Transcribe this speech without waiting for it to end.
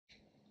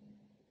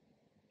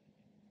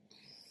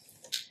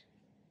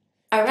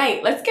All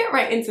right, let's get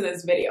right into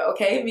this video,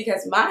 okay?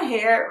 Because my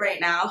hair right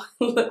now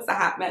looks a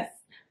hot mess.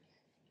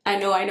 I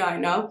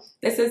know.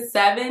 This is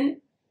day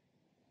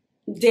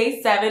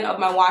 7 of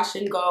my wash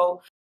and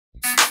go.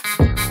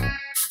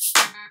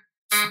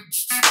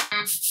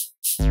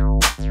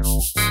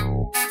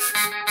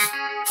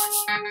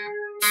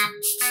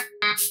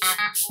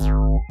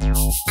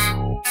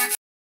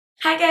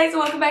 Hi guys,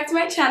 welcome back to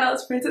my channel.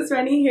 It's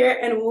PrincessReni here,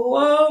 and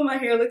whoa, my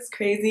hair looks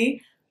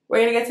crazy.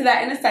 We're gonna get to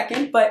that in a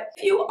second, but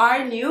if you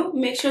are new,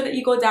 make sure that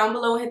you go down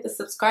below and hit the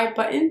subscribe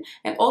button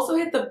and also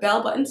hit the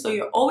bell button so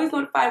you're always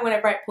notified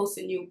whenever I post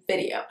a new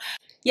video.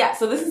 Yeah,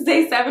 so this is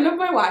day 7 of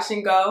my wash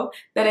and go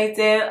that I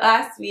did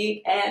last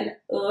week, and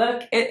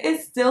look, it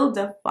is still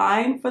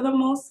defined for the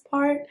most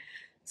part.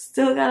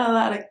 Still got a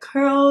lot of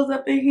curls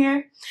up in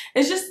here.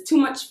 It's just too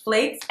much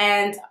flakes,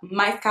 and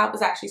my scalp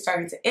is actually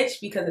starting to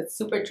itch because it's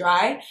super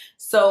dry,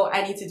 so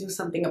I need to do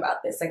something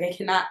about this. Like, I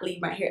cannot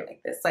leave my hair like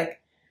this.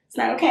 Like, it's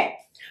not okay.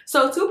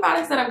 So 2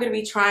 products that I'm going to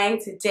be trying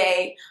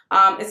today.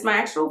 It's my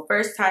actual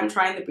first time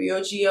trying the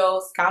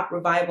Briogeo Scalp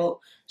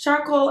Revival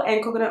Charcoal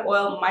and Coconut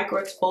Oil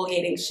Micro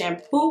Exfoliating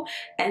Shampoo,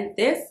 and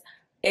this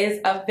is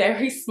a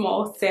very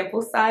small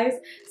sample size,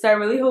 so I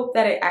really hope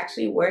that it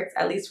actually works,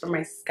 at least for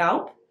my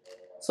scalp,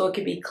 so it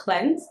can be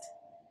cleansed.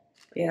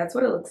 But yeah, that's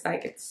what it looks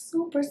like. It's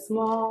super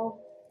small,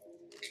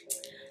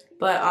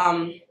 but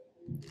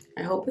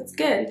I hope it's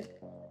good.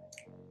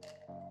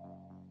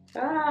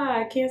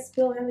 I can't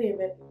spill any of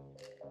it.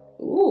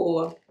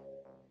 Ooh,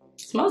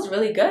 smells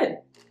really good.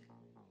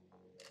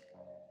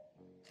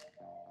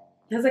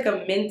 It has like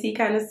a minty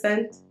kind of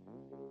scent.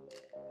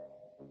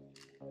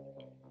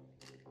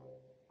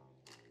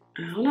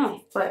 I don't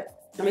know, but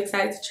I'm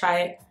excited to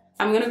try it.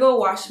 I'm gonna go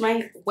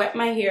wet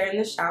my hair in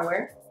the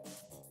shower,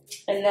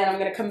 and then I'm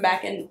gonna come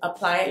back and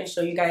apply it and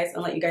show you guys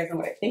and let you guys know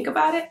what I think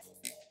about it.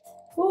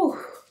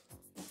 Whew.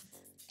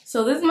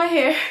 So this is my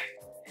hair,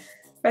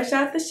 fresh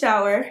out the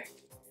shower.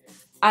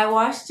 I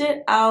washed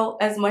it out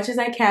as much as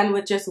I can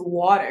with just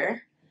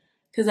water,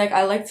 because like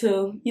I like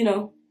to, you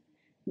know,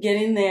 get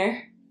in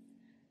there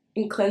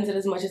and cleanse it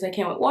as much as I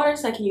can with water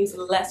so I can use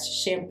less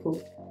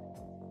shampoo.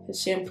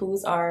 Because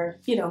shampoos are,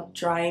 you know,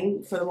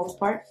 drying for the most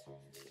part.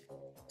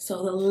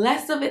 So the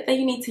less of it that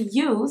you need to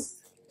use,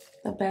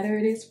 the better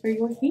it is for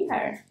your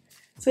hair.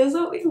 So this is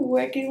what we're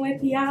working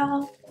with,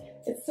 y'all.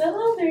 It's still a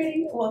little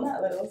dirty. Well,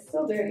 not little, it's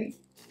still dirty.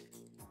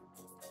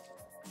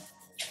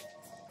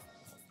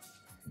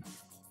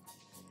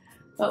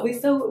 But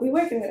we're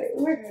working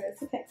with it.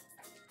 It's okay.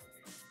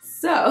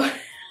 So,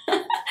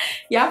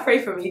 y'all pray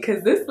for me,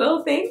 because this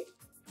little thing,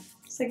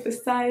 it's like the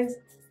size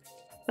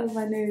of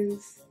my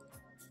nose.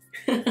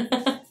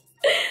 That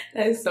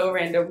is so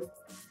random.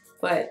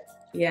 But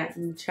yeah,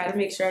 I'm try to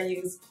make sure I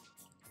use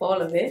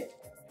all of it.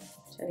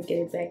 Try to get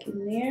it back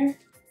in there.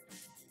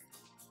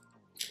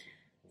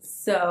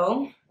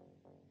 So,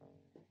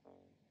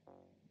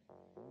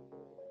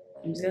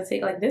 I'm just gonna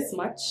take like this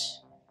much.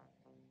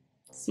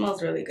 It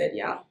smells really good,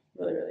 y'all.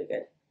 Really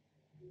good.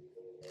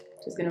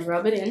 Just gonna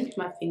rub it in with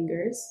my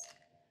fingers.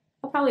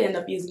 I'll probably end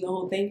up using the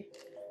whole thing.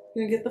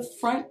 I'm gonna get the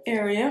front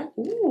area.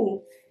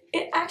 Ooh,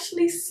 it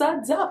actually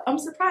suds up. I'm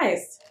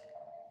surprised.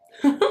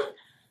 I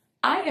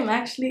am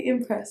actually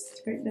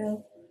impressed right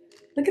now.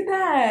 Look at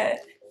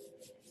that.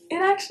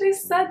 It actually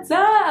suds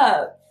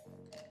up.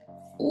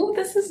 Ooh,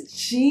 this is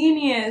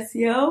genius,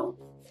 yo.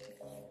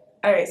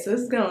 Alright, so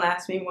this is gonna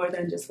last me more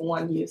than just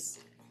one use.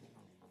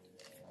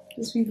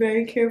 Just be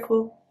very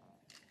careful.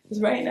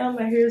 Because right now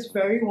my hair is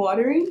very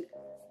watery,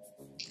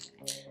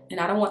 and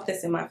I don't want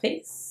this in my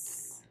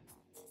face.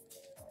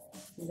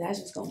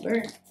 That's just gonna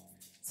burn.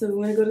 So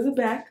we're gonna go to the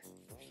back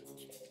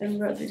and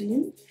rub it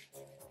in.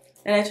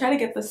 And I try to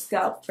get the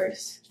scalp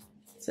first.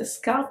 It's a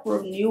Scalp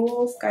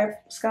Renewal,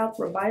 Scalp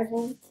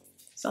Revival,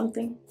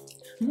 something.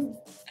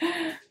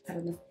 I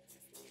don't know.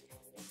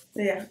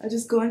 But yeah, I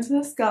just go into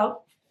the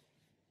scalp,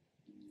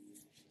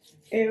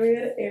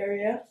 area to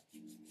area.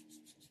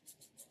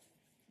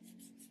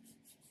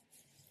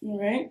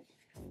 Alright.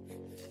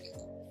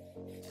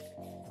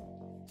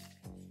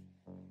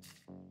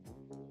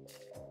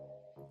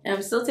 And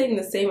I'm still taking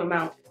the same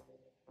amount,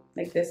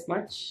 like this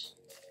much,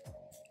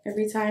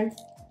 every time.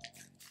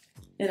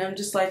 And I'm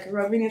just like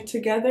rubbing it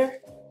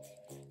together,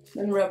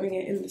 then rubbing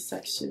it in the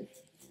section.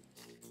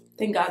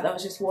 Thank God that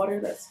was just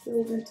water that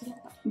spilled into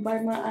by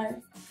my eye.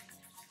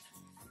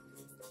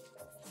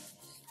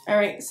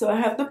 Alright, so I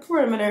have the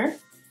perimeter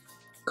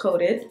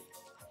coated.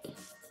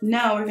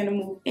 Now we're gonna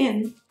move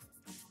in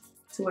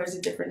towards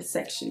the different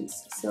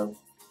sections. So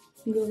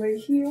you go right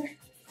here,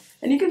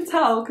 and you can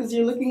tell because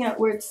you're looking at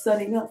where it's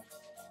setting up.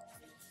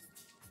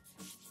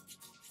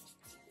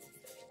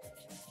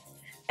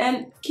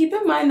 And keep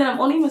in mind that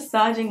I'm only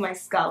massaging my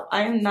scalp.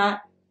 I am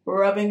not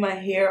rubbing my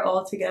hair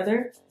all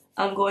together.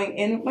 I'm going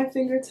in with my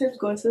fingertips,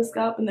 going to the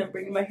scalp, and then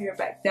bringing my hair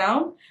back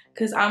down,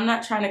 because I'm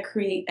not trying to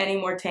create any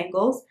more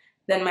tangles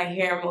than my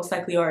hair most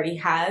likely already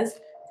has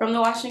from the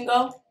wash and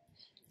go.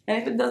 And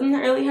if it doesn't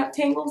really have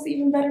tangles,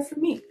 even better for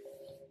me.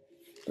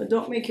 But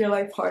don't make your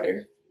life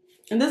harder.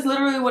 And this is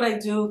literally what I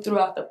do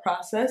throughout the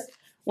process.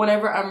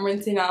 Whenever I'm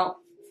rinsing out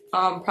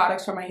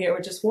products for my hair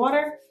with just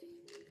water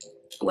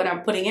when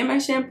I'm putting in my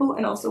shampoo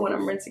and also when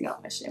I'm rinsing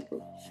out my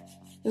shampoo.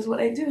 This is what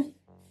I do.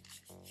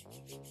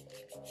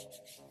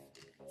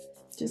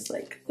 Just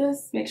like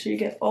this. Make sure you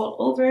get all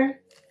over.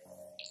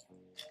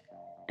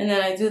 And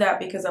then I do that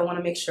because I want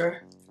to make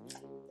sure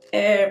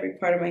every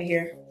part of my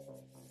hair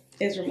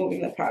is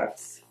removing the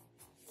products.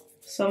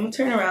 So I'm going to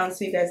turn around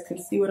so you guys can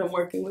see what I'm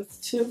working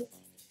with too.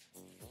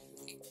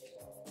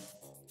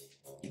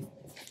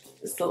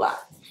 It's a lot.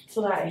 It's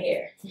a lot of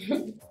hair.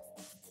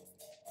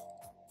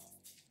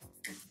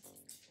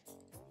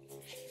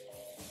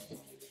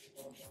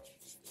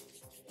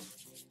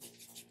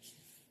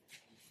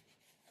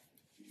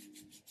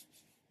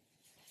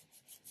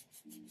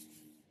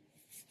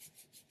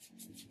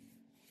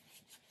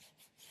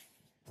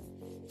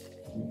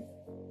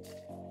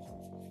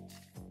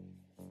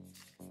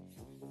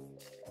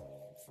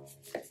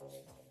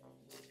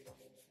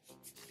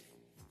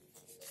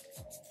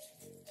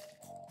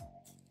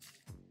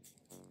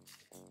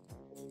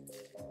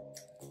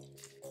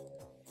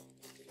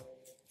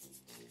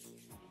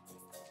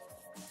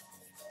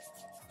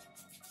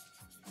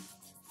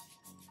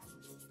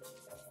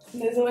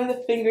 And there's one of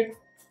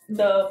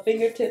the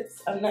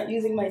fingertips. I'm not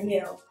using my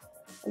nail.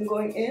 I'm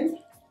going in,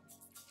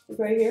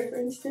 right here for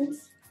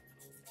instance,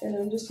 and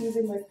I'm just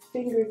using my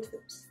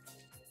fingertips.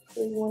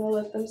 So you want to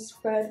let them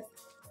spread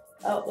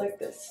out like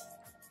this.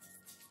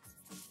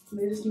 And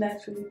they just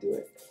naturally do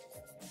it.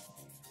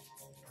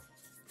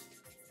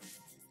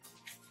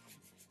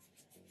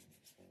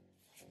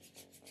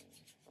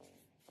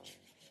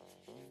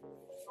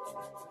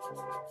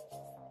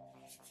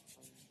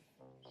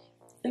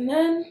 And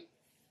then,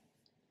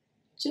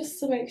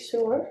 just to make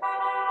sure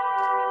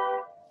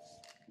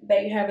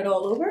that you have it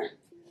all over,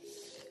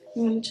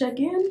 I'm going to check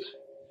in.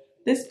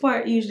 This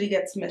part usually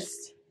gets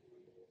missed.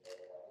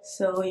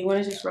 So you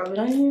want to just rub it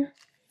on here.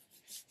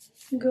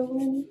 Go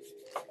in.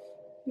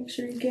 Make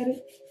sure you get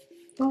it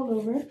all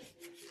over.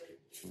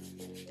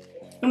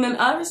 And then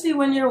obviously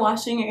when you're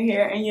washing your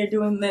hair and you're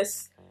doing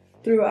this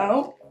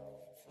throughout,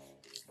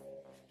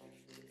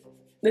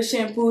 the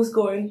shampoo is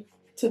going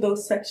to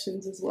those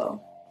sections as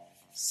well.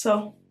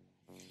 So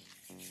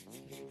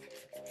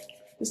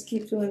just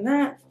keep doing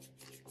that.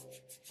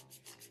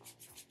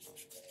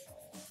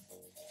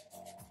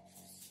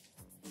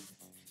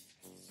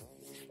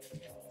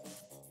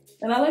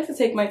 And I like to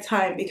take my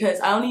time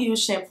because I only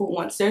use shampoo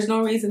once. There's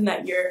no reason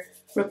that you're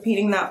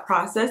repeating that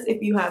process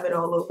if you have it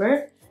all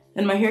over.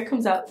 And my hair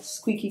comes out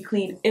squeaky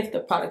clean if the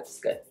product is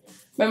good.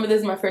 Remember, this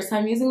is my first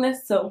time using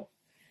this, so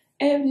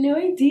I have no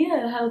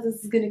idea how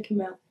this is gonna come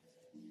out.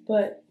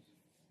 But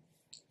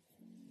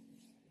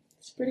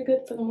it's pretty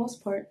good for the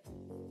most part.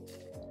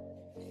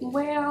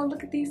 Wow,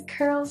 look at these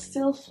curls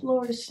still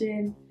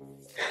flourishing.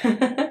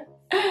 I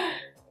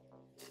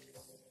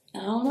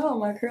don't know,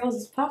 my curls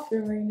is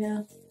popping right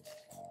now.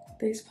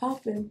 They's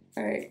popping.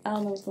 Alright, I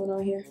don't know what's going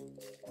on here.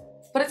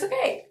 But it's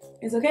okay.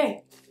 It's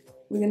okay.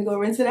 We're gonna go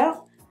rinse it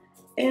out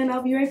and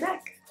I'll be right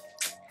back.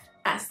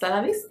 Hasta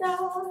la vista.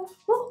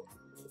 Woo.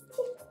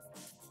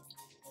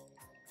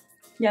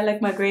 Y'all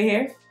like my gray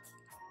hair?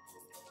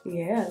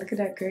 Yeah, look at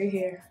that gray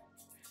hair.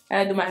 I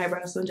gotta do my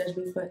eyebrows, don't judge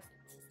me, but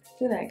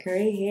look at that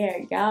gray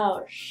hair.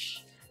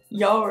 Yosh.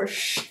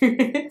 Yosh.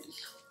 Alright,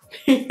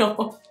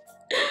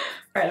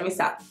 let me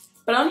stop.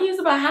 But I only use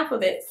about half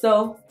of it,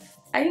 so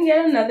I can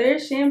get another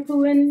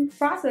shampoo and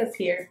process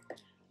here.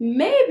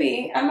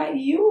 Maybe I might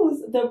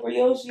use the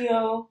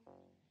Briogeo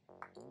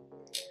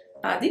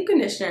deep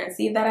conditioner and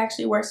see if that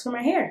actually works for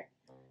my hair.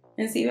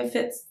 And see if it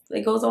fits,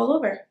 it goes all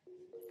over.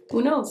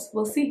 Who knows?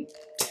 We'll see.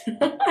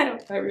 I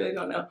really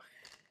don't know.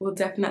 We'll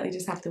definitely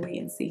just have to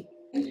wait and see.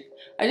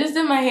 I just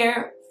did my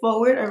hair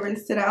forward, I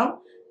rinsed it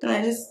out, and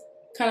I just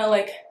kind of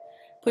like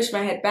pushed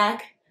my head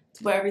back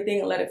to put everything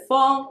and let it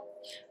fall.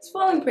 It's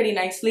falling pretty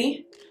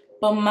nicely.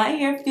 But my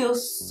hair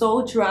feels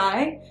so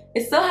dry.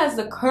 It still has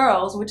the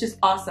curls, which is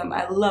awesome.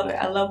 I love it.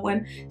 I love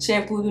when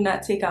shampoo do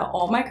not take out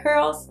all my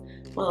curls.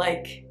 But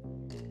like,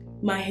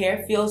 my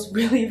hair feels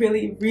really,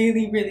 really,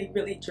 really, really,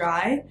 really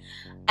dry.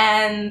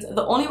 And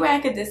the only way I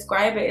could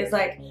describe it is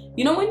like,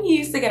 you know when you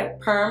used to get a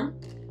perm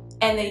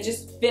and they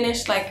just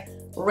finished like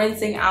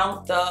rinsing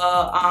out the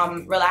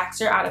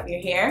relaxer out of your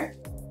hair?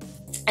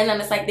 And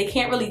then it's like they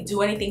can't really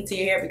do anything to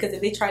your hair because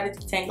if they try to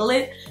detangle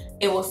it,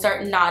 it will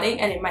start knotting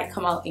and it might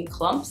come out in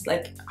clumps,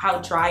 like how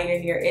dry your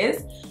hair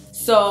is.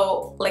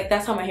 So like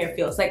that's how my hair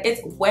feels. Like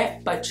it's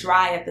wet but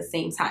dry at the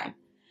same time.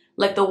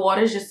 Like the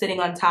water's just sitting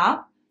on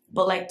top,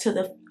 but like to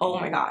the, oh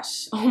my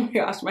gosh,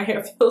 my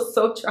hair feels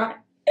so dry.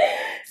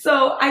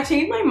 So I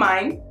changed my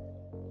mind.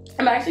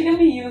 I'm actually gonna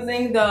be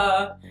using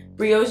the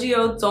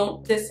Briogeo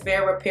Don't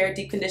Despair Repair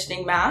Deep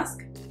Conditioning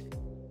Mask.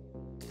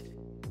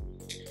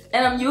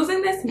 And I'm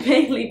using this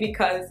mainly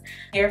because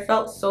my hair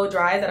felt so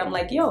dry that I'm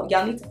like, yo,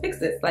 y'all need to fix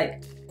this.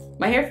 Like,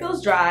 my hair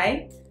feels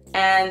dry,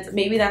 and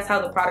maybe that's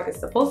how the product is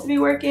supposed to be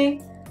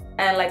working.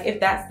 And like, if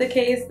that's the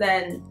case,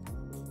 then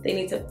they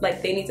need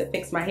to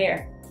fix my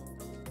hair.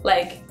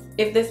 Like,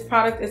 if this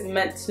product is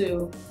meant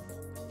to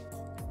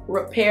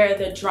repair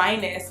the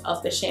dryness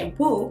of the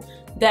shampoo,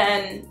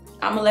 then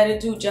I'm gonna let it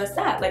do just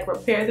that, like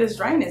repair this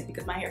dryness,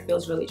 because my hair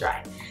feels really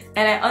dry.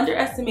 And I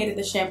underestimated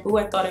the shampoo.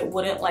 I thought it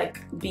wouldn't like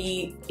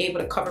be able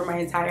to cover my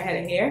entire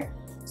head of hair.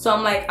 So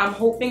I'm like, I'm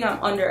hoping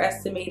I'm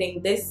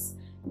underestimating this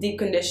deep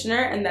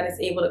conditioner and that it's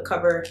able to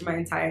cover my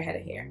entire head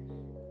of hair.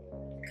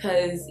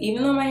 Because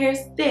even though my hair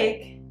is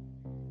thick,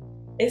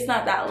 it's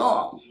not that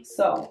long.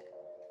 So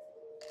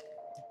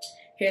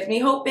here's me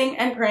hoping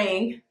and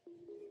praying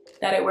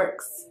that it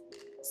works.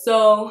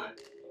 So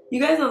you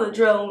guys know the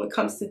drill when it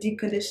comes to deep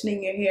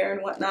conditioning your hair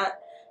and whatnot.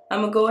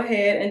 I'm gonna go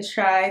ahead and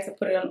try to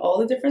put it on all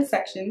the different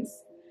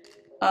sections.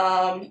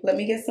 Let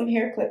me get some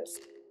hair clips.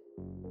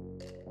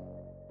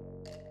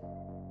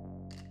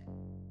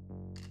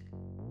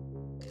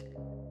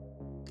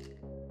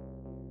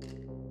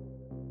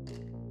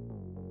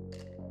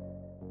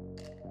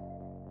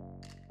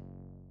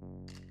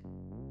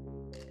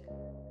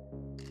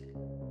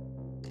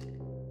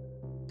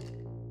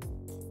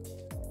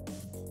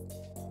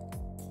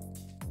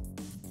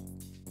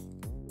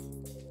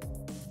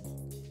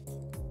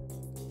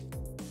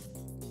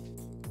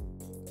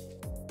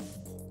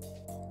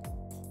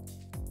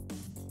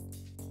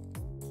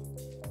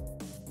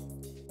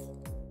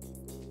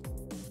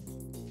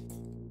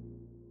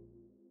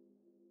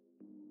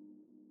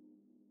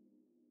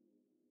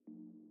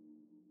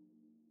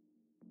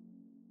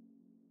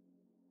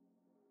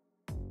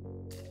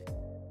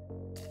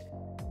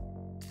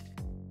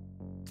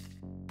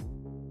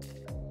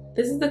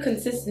 This is the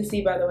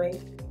consistency, by the way.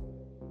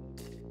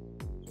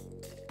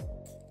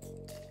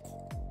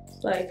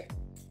 It's like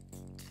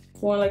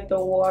more like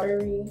the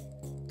watery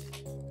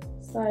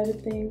side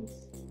of things.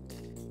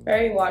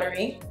 Very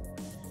watery.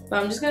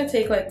 But I'm just gonna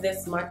take like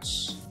this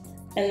much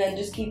and then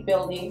just keep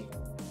building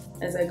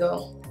as I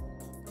go.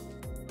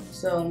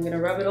 So I'm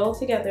gonna rub it all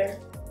together.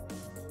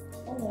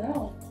 Oh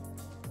wow.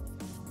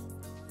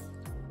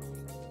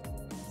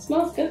 It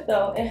smells good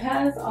though. It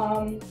has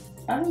I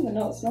don't even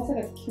know, it smells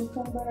like a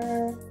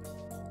cucumber.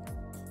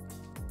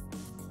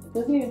 It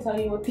doesn't even tell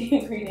you what the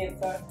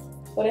ingredients are,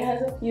 but it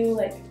has a few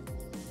like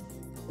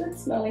good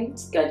smelling.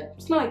 It's good.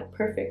 It's not like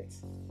perfect.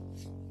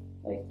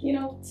 Like, you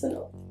know, it's an,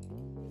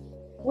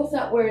 what's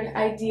that word?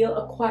 Ideal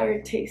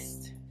acquired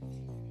taste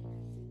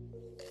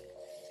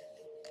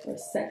or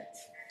scent.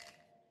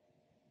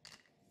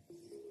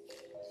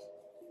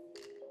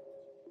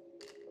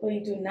 Well,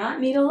 you do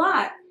not need a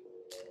lot.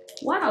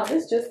 Wow,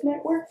 this just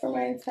might work for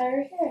my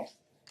entire hair.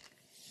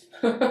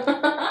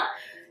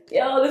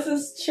 Yo, this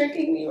is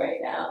tricking me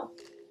right now.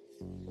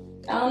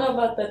 I don't know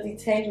about the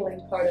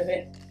detangling part of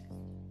it,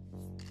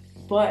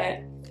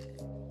 but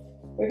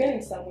we're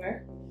getting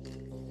somewhere.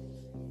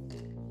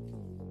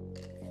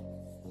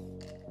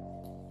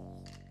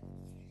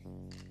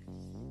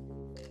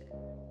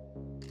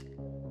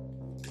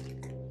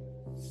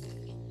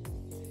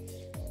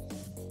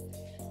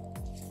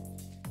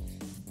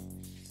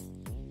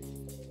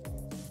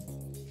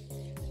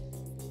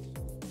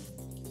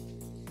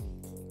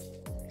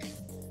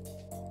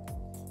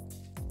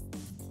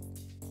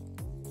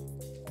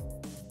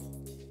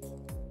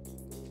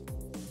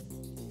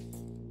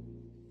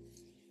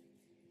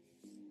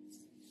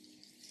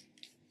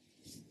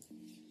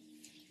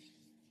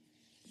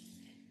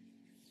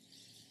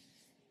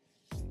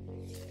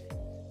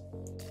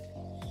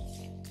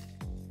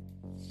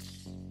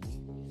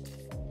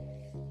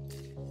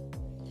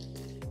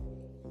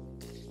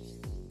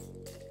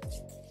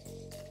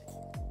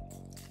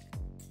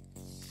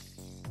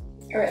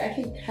 Alright, I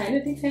can kind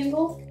of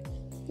detangle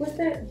with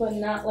it, but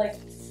not like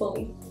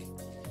fully.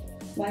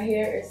 My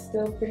hair is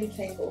still pretty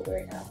tangled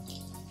right now.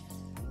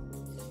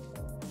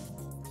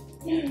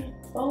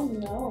 Oh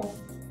no.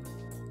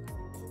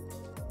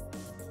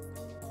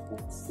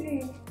 Let's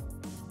see.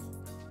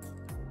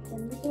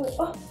 Can we do it?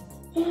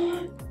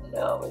 Oh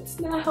no, it's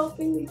not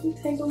helping me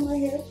detangle my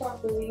hair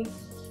properly.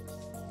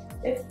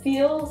 It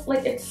feels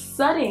like it's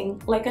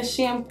sudding like a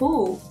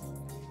shampoo.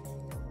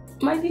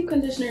 My deep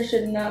conditioner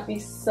should not be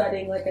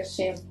sudding like a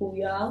shampoo,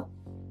 y'all.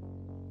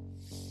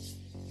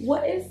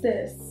 What is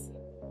this?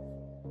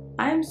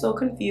 I am so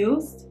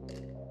confused.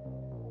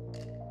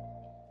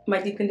 My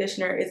deep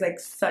conditioner is like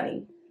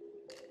sudding.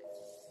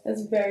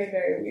 That's very,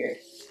 very weird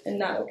and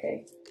not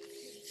okay.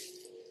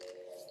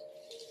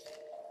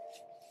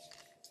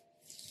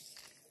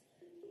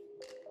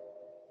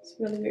 It's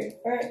really weird.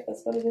 All right,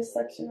 let's go to this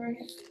section right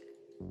here.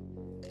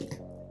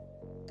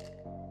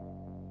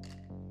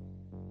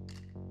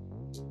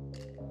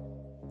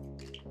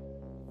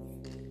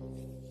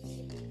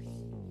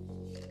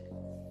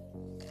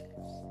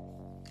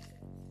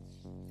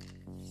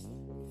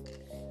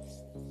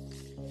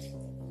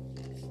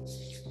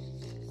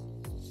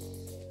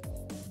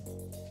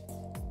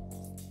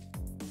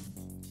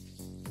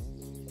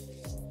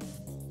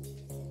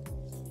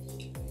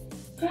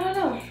 I don't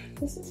know,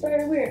 this is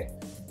very weird.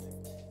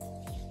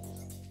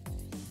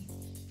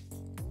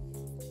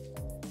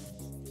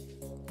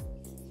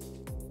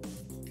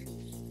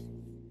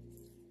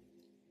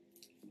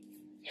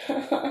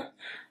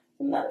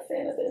 I'm not a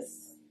fan of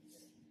this.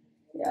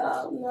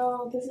 Yeah,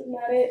 no, this is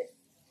not it.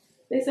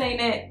 This ain't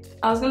it.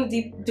 I was gonna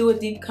do a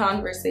deep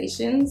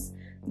conversations,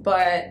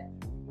 but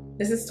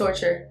this is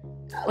torture.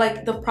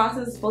 Like, the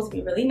process is supposed to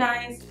be really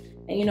nice,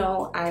 and you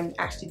know, I'm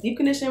actually deep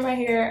conditioning my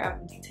hair,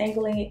 I'm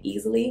detangling it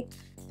easily.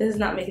 This is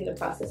not making the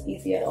process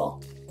easy at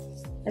all.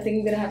 I think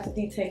I'm gonna have to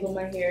detangle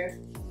my hair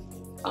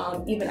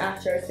even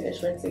after I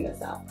finish rinsing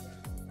this out.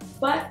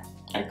 But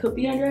I could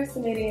be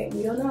underestimating it,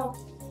 we don't know.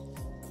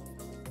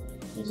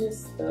 I'm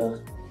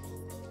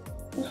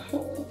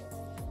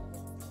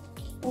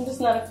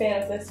just not a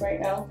fan of this right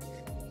now.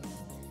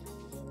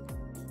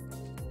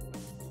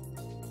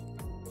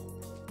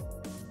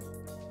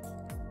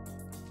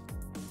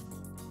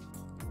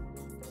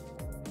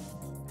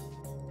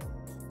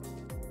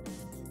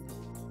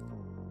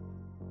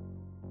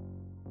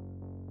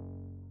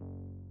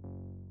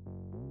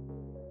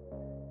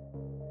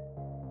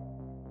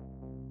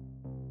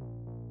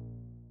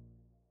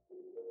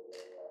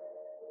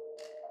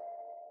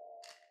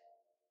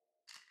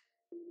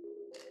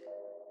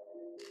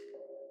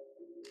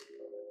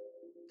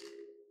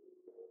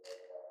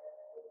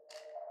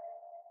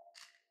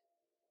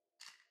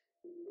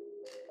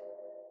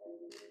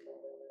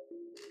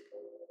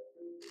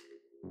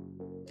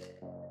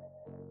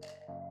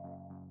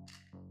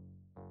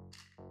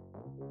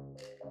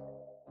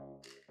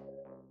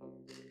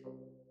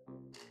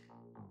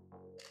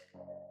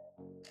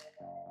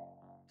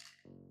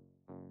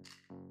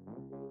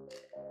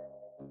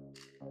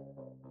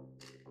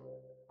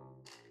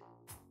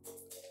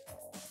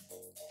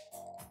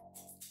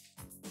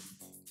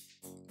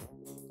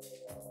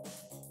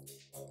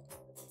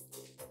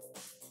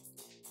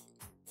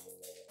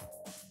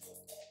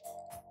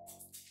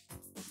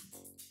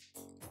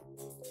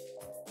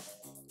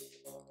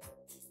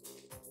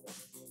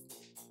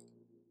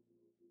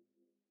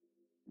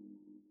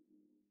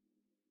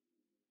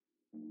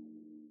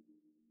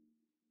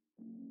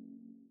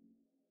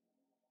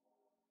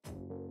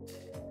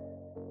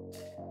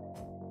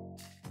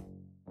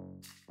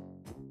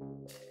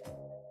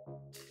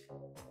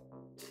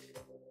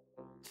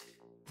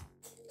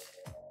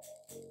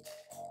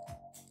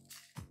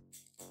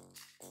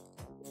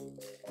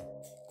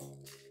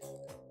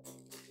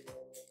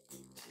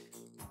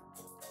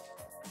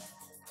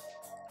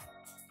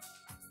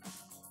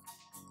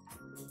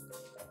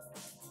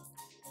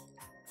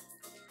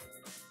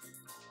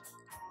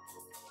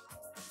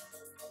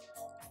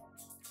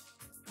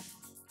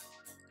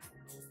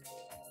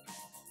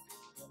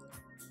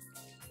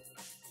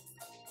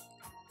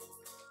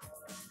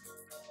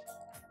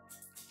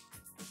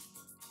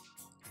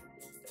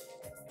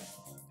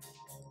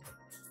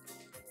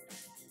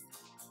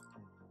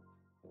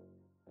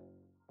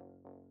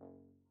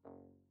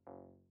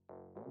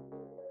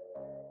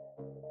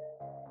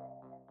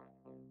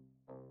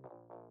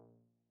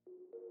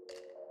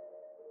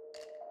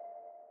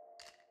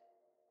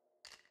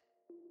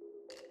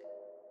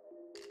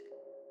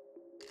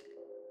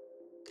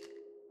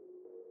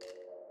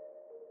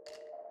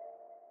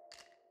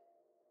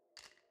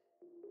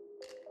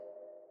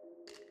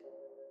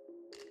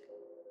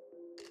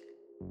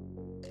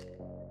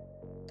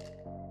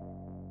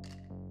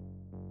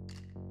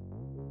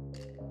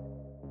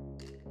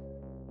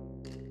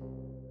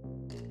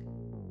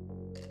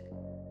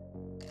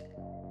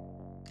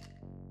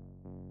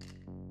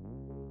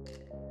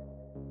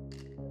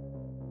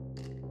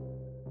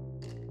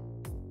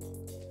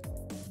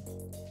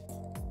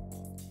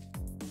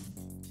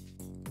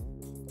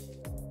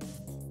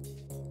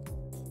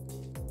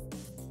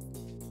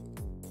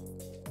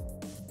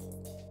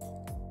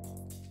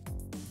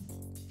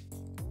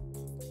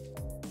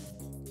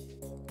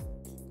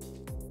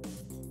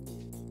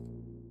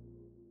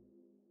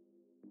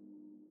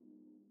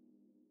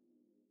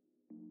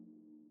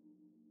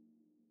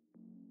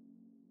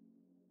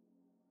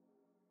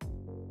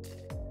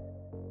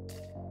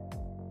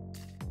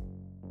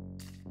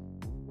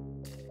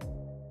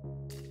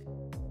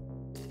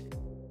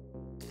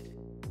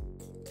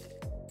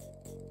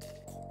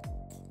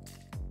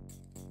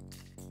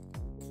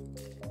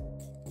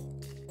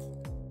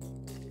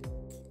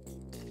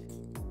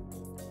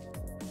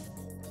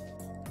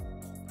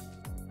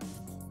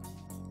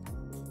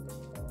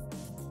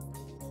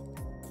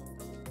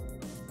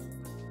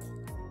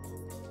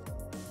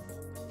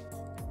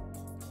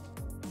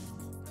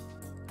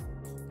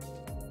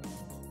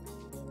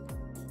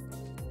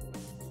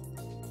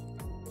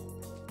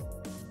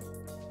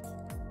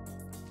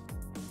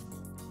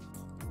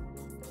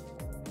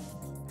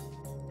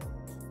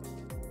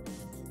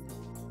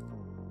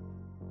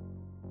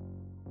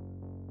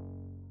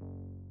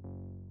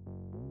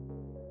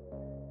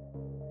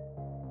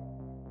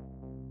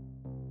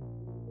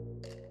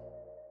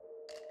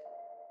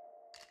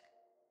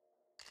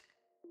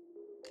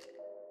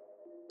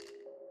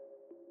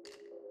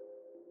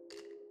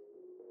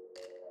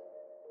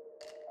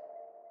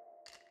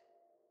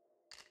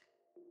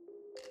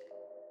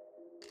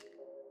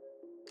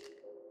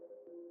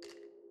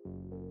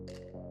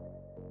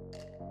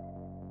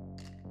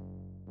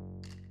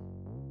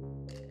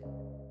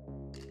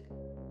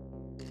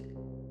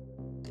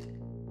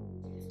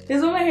 This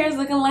is what my hair is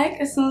looking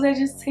like as soon as I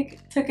just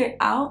took it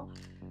out,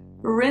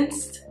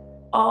 rinsed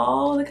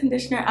all the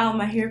conditioner out.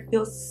 My hair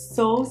feels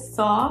so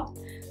soft,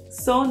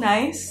 so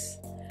nice,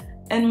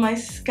 and my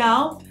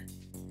scalp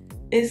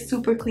is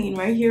super clean.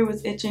 Right here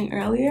was itching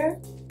earlier.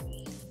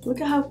 Look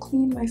at how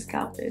clean my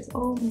scalp is.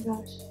 Oh my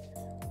gosh.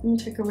 Let me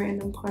check a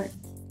random part.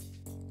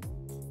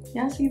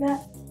 Y'all see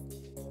that?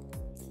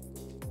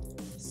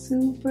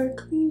 Super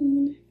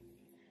clean.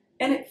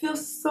 And it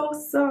feels so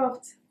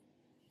soft.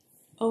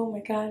 Oh my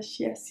gosh,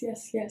 yes,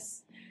 yes,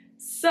 yes.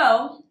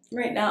 So,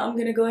 right now I'm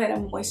gonna go ahead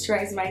and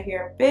moisturize my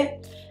hair a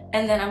bit.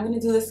 And then I'm gonna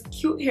do this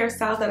cute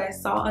hairstyle that I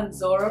saw on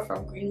Zora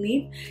from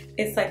Greenleaf.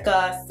 It's like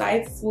a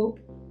side swoop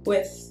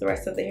with the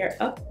rest of the hair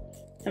up.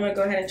 I'm gonna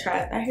go ahead and try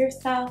out that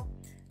hairstyle.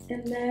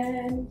 And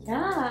then,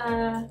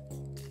 yeah,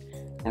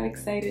 I'm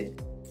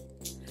excited.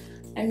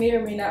 I may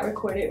or may not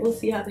record it. We'll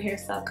see how the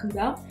hairstyle comes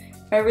out.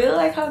 If I really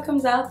like how it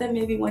comes out, then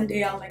maybe one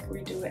day I'll like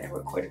redo it and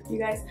record it for you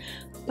guys.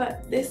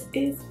 But this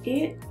is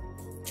it.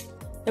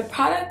 The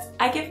product,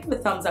 I give it a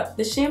thumbs up.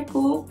 The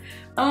shampoo,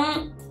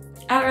 I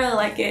don't really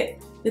like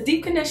it. The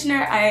deep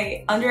conditioner,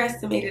 I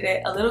underestimated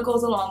it. A little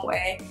goes a long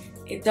way.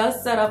 It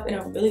does set up in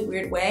a really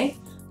weird way,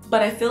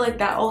 but I feel like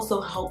that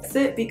also helps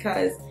it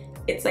because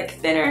it's like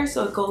thinner,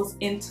 so it goes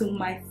into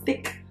my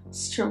thick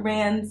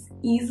strands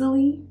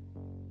easily.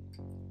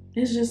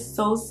 It's just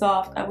so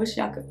soft. I wish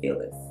y'all could feel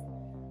this.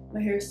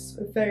 My hair is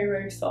very,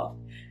 very soft.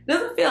 It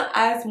doesn't feel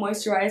as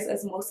moisturized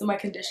as most of my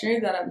conditioner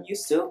that I'm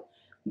used to,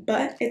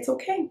 but it's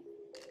okay.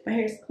 My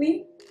hair is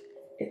clean.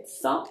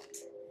 It's soft.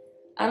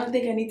 I don't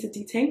think I need to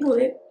detangle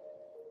it.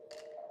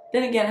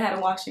 Then again, I had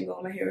a wash and go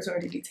and my hair was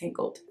already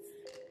detangled.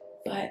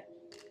 But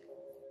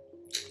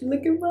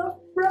look at my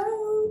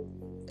fro.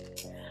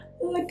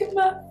 Look at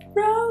my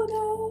fro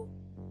though.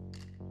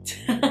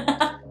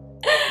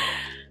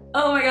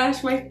 Oh my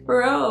gosh, my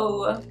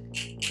fro.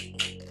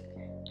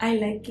 I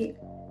like it.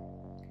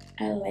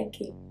 I like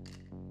it.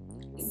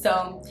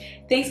 So,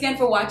 thanks again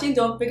for watching.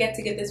 Don't forget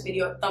to give this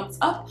video a thumbs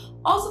up.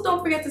 Also,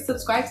 don't forget to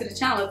subscribe to the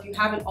channel if you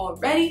haven't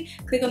already.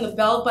 Click on the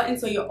bell button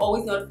so you're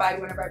always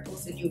notified whenever I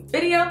post a new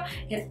video.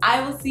 And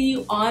I will see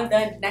you on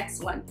the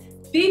next one.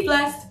 Be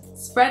blessed,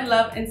 spread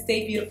love, and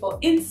stay beautiful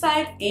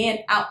inside and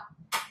out.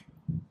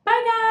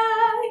 Bye,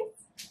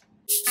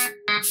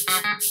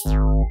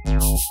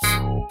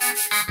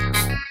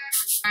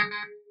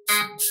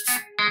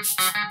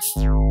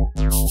 guys!